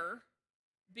better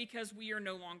because we are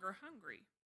no longer hungry.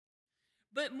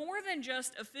 But more than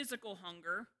just a physical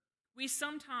hunger, we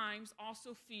sometimes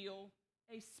also feel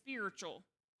a spiritual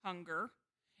hunger,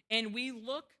 and we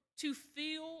look to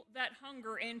feel that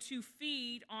hunger and to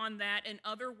feed on that in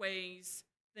other ways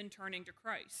than turning to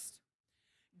Christ.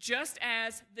 Just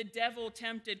as the devil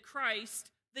tempted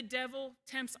Christ, the devil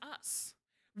tempts us.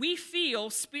 We feel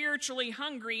spiritually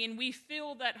hungry, and we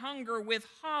fill that hunger with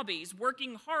hobbies,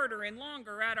 working harder and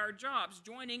longer at our jobs,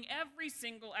 joining every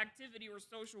single activity or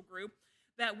social group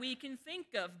that we can think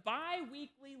of,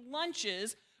 bi-weekly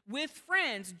lunches with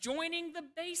friends, joining the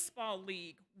baseball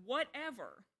league,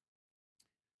 whatever.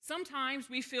 Sometimes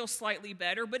we feel slightly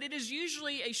better, but it is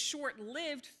usually a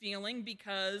short-lived feeling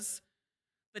because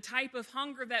the type of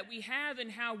hunger that we have and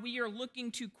how we are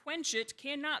looking to quench it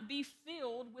cannot be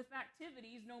filled with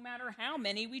activities no matter how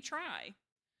many we try.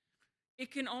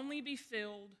 It can only be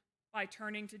filled by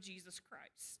turning to Jesus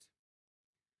Christ.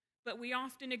 But we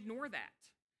often ignore that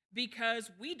because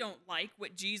we don't like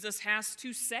what Jesus has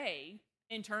to say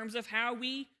in terms of how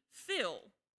we fill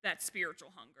that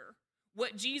spiritual hunger.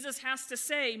 What Jesus has to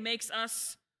say makes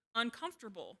us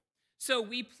uncomfortable. So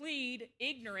we plead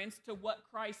ignorance to what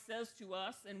Christ says to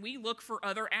us, and we look for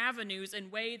other avenues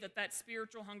and way that that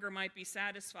spiritual hunger might be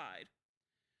satisfied.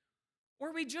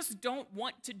 Or we just don't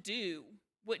want to do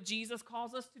what Jesus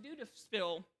calls us to do to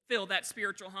fill that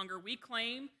spiritual hunger. We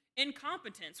claim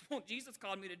incompetence. Well, Jesus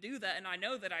called me to do that, and I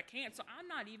know that I can't, so I'm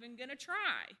not even going to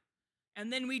try.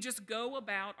 And then we just go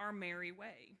about our merry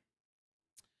way.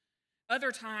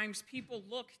 Other times, people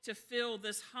look to fill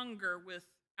this hunger with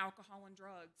alcohol and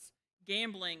drugs,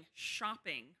 gambling,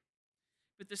 shopping.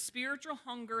 But the spiritual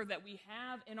hunger that we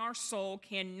have in our soul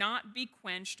cannot be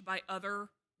quenched by other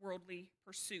worldly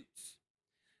pursuits.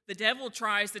 The devil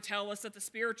tries to tell us that the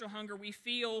spiritual hunger we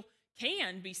feel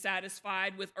can be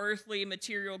satisfied with earthly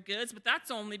material goods, but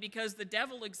that's only because the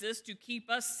devil exists to keep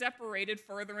us separated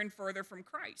further and further from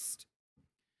Christ.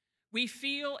 We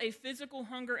feel a physical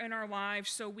hunger in our lives,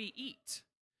 so we eat.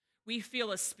 We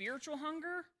feel a spiritual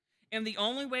hunger, and the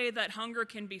only way that hunger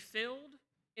can be filled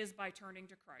is by turning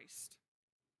to Christ.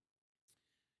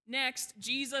 Next,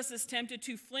 Jesus is tempted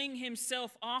to fling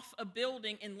himself off a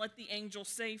building and let the angel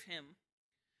save him.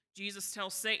 Jesus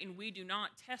tells Satan, we do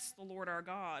not test the Lord our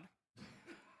God.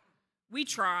 We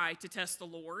try to test the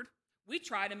Lord. We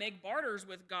try to make barters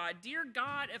with God. Dear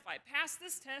God, if I pass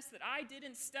this test that I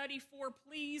didn't study for,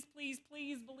 please, please,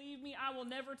 please believe me, I will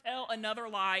never tell another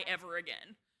lie ever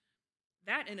again.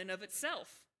 That in and of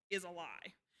itself is a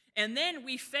lie. And then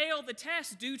we fail the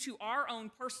test due to our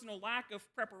own personal lack of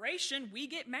preparation. We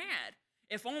get mad.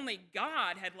 If only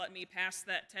God had let me pass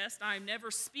that test, I'm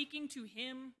never speaking to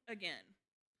him again.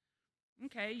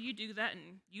 Okay, you do that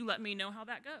and you let me know how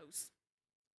that goes.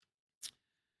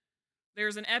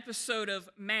 There's an episode of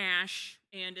MASH,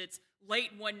 and it's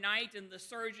late one night, and the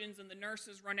surgeons and the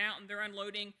nurses run out, and they're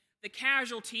unloading the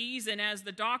casualties, and as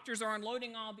the doctors are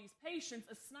unloading all these patients,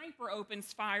 a sniper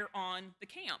opens fire on the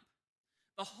camp.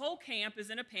 The whole camp is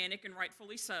in a panic, and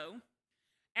rightfully so.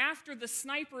 After the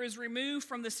sniper is removed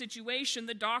from the situation,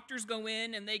 the doctors go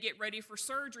in, and they get ready for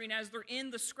surgery, and as they're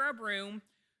in the scrub room,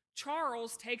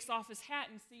 Charles takes off his hat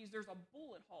and sees there's a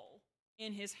bullet hole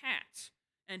in his hat.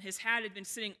 And his hat had been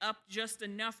sitting up just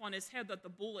enough on his head that the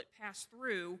bullet passed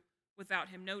through without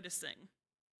him noticing.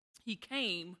 He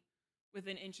came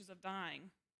within inches of dying.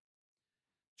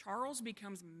 Charles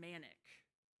becomes manic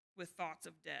with thoughts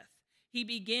of death. He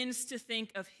begins to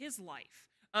think of his life,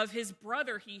 of his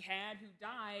brother he had who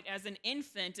died as an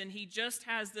infant, and he just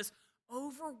has this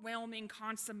overwhelming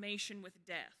consummation with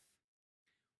death.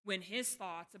 When his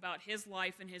thoughts about his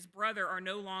life and his brother are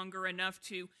no longer enough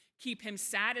to keep him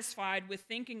satisfied with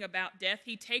thinking about death,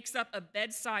 he takes up a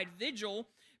bedside vigil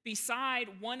beside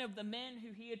one of the men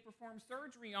who he had performed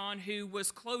surgery on, who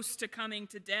was close to coming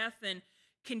to death, and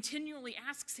continually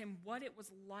asks him what it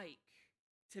was like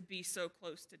to be so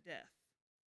close to death.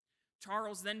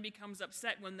 Charles then becomes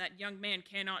upset when that young man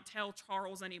cannot tell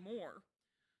Charles anymore.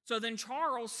 So then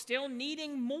Charles, still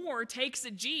needing more, takes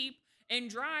a Jeep and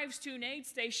drives to an aid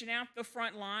station out the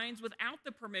front lines without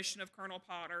the permission of Colonel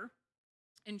Potter.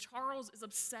 And Charles is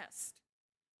obsessed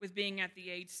with being at the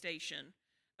aid station,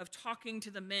 of talking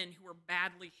to the men who are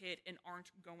badly hit and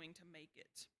aren't going to make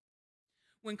it.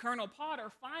 When Colonel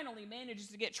Potter finally manages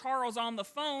to get Charles on the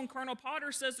phone, Colonel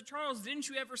Potter says to Charles, "Didn't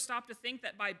you ever stop to think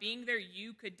that by being there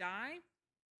you could die?"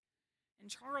 And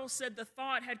Charles said the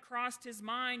thought had crossed his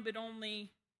mind, but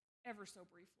only ever so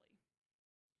briefly.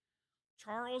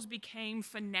 Charles became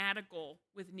fanatical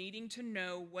with needing to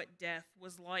know what death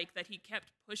was like, that he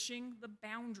kept pushing the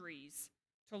boundaries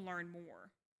to learn more.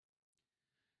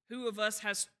 Who of us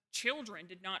has children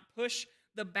did not push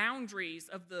the boundaries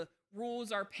of the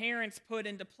rules our parents put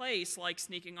into place, like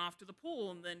sneaking off to the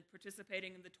pool and then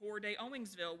participating in the Tour de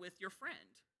Owingsville with your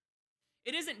friend?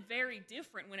 It isn't very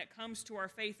different when it comes to our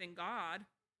faith in God.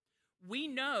 We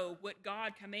know what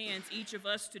God commands each of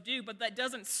us to do, but that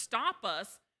doesn't stop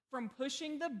us from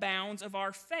pushing the bounds of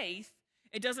our faith.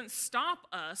 It doesn't stop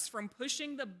us from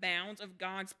pushing the bounds of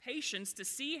God's patience to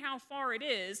see how far it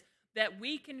is that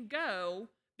we can go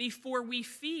before we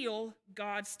feel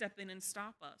God step in and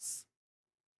stop us.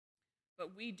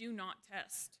 But we do not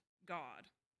test God.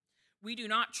 We do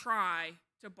not try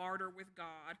to barter with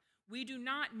God. We do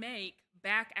not make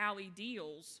back alley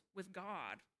deals with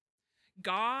God.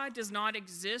 God does not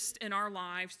exist in our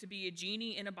lives to be a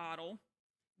genie in a bottle.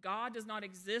 God does not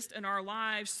exist in our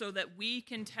lives so that we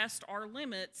can test our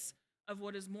limits of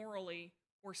what is morally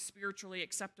or spiritually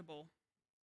acceptable.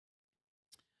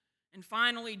 And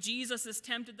finally, Jesus is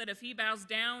tempted that if he bows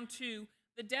down to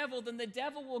the devil, then the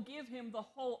devil will give him the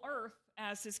whole earth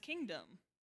as his kingdom.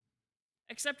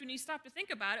 Except when you stop to think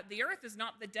about it, the earth is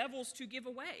not the devil's to give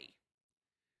away.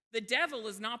 The devil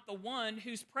is not the one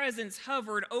whose presence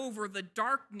hovered over the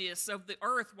darkness of the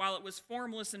earth while it was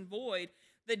formless and void.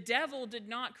 The devil did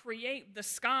not create the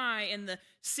sky and the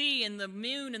sea and the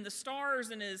moon and the stars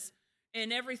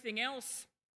and everything else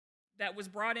that was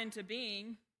brought into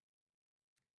being.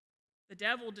 The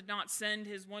devil did not send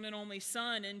his one and only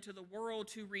Son into the world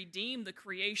to redeem the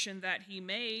creation that he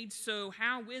made. So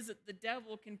how is it the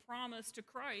devil can promise to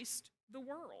Christ the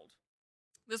world?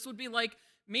 This would be like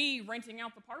me renting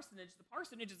out the parsonage. The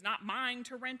parsonage is not mine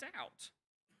to rent out.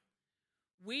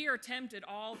 We are tempted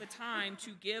all the time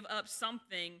to give up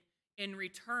something in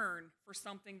return for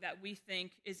something that we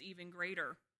think is even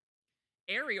greater.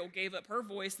 Ariel gave up her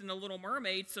voice in The Little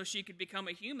Mermaid so she could become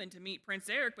a human to meet Prince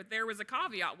Eric, but there was a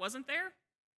caveat, wasn't there?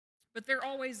 But there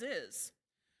always is.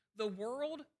 The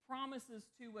world promises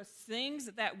to us things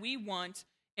that we want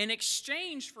in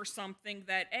exchange for something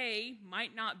that A,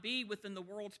 might not be within the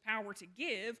world's power to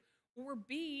give, or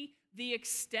B, the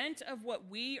extent of what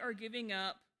we are giving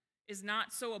up is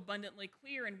not so abundantly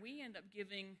clear, and we end up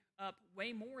giving up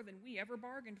way more than we ever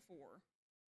bargained for.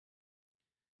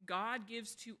 God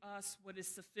gives to us what is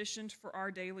sufficient for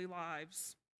our daily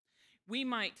lives. We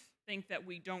might think that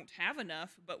we don't have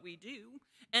enough, but we do.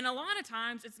 And a lot of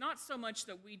times, it's not so much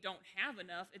that we don't have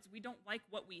enough, it's we don't like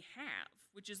what we have,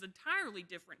 which is an entirely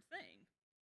different thing.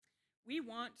 We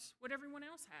want what everyone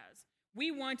else has. We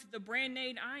want the brand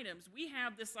name items. We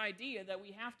have this idea that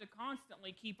we have to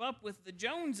constantly keep up with the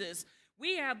Joneses.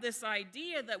 We have this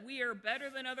idea that we are better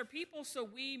than other people, so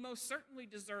we most certainly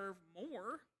deserve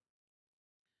more.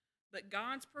 But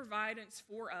God's providence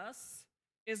for us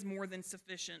is more than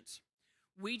sufficient.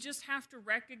 We just have to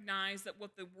recognize that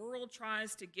what the world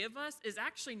tries to give us is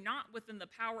actually not within the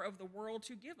power of the world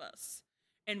to give us.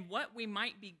 And what we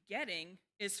might be getting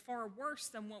is far worse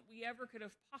than what we ever could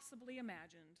have possibly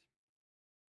imagined.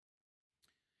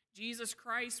 Jesus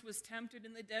Christ was tempted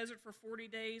in the desert for 40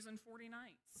 days and 40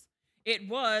 nights. It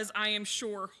was, I am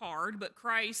sure, hard, but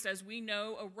Christ, as we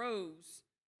know, arose,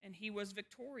 and he was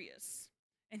victorious.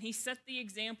 And he set the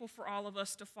example for all of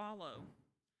us to follow.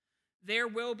 There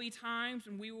will be times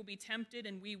when we will be tempted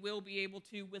and we will be able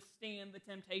to withstand the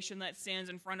temptation that stands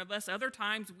in front of us. Other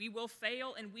times we will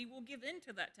fail and we will give in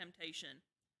to that temptation.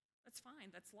 That's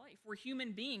fine. That's life. We're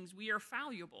human beings. We are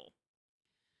fallible.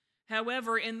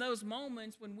 However, in those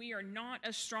moments when we are not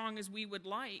as strong as we would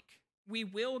like, we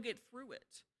will get through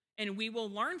it and we will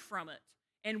learn from it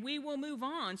and we will move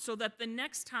on so that the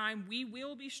next time we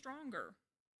will be stronger.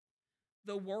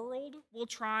 The world will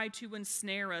try to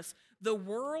ensnare us. The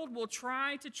world will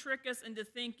try to trick us into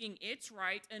thinking it's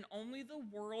right and only the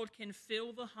world can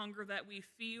fill the hunger that we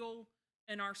feel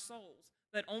in our souls.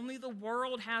 That only the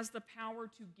world has the power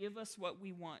to give us what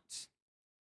we want.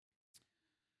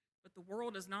 But the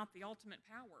world is not the ultimate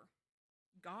power.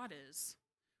 God is.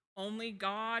 Only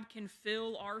God can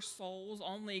fill our souls.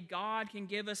 Only God can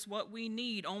give us what we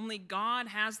need. Only God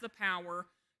has the power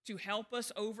to help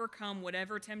us overcome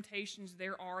whatever temptations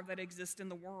there are that exist in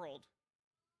the world.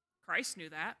 Christ knew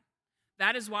that.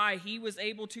 That is why he was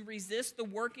able to resist the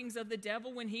workings of the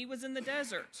devil when he was in the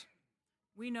desert.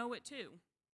 We know it too.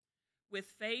 With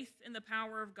faith in the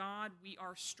power of God, we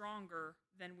are stronger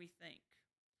than we think.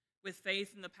 With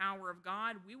faith in the power of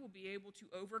God, we will be able to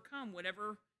overcome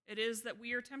whatever it is that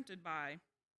we are tempted by.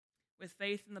 With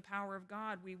faith in the power of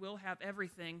God, we will have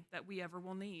everything that we ever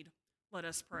will need. Let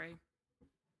us pray.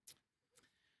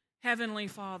 Heavenly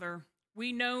Father,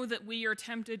 we know that we are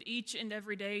tempted each and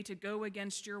every day to go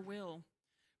against your will.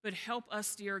 But help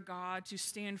us, dear God, to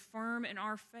stand firm in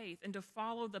our faith and to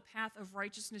follow the path of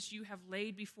righteousness you have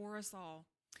laid before us all.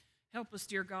 Help us,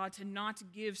 dear God, to not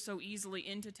give so easily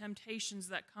into temptations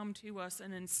that come to us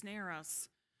and ensnare us.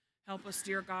 Help us,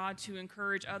 dear God, to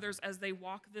encourage others as they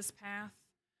walk this path.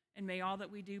 And may all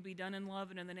that we do be done in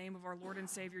love and in the name of our Lord and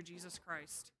Savior, Jesus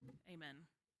Christ. Amen.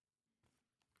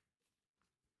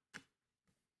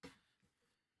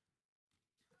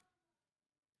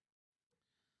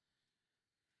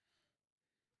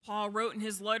 Paul wrote in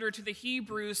his letter to the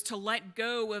Hebrews to let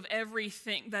go of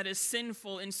everything that is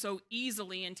sinful and so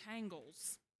easily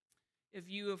entangles. If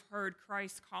you have heard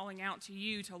Christ calling out to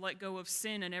you to let go of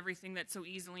sin and everything that so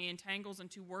easily entangles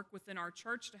and to work within our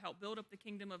church to help build up the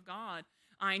kingdom of God,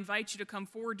 I invite you to come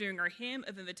forward during our hymn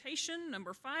of invitation,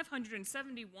 number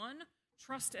 571,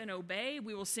 Trust and Obey.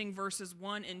 We will sing verses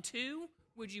 1 and 2.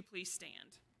 Would you please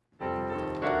stand?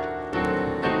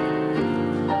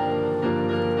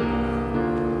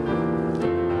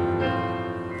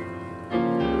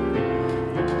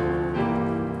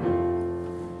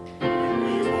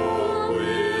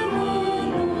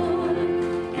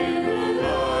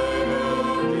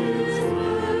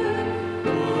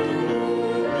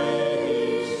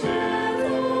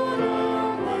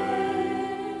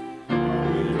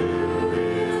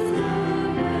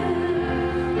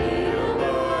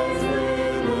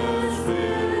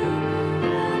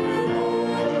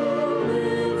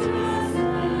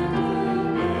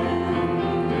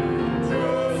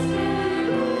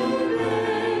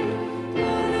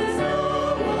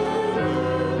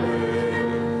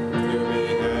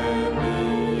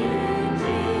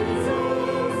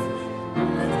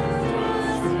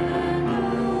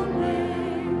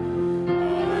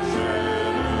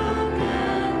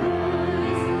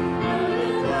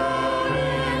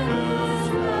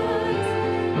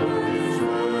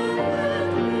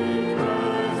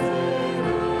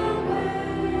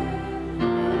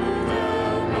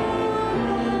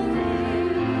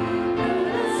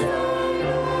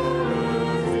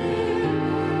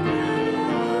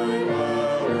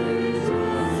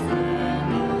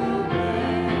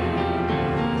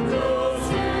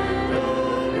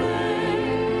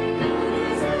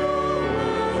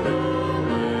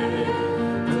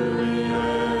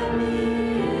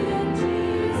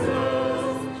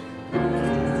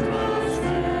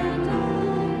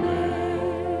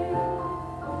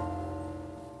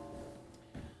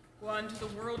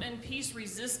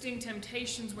 Resisting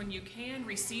temptations when you can,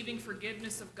 receiving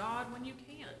forgiveness of God when you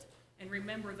can't. And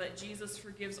remember that Jesus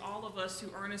forgives all of us who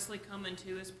earnestly come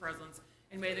into his presence.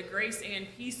 And may the grace and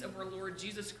peace of our Lord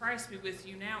Jesus Christ be with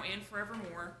you now and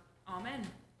forevermore. Amen.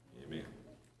 Amen.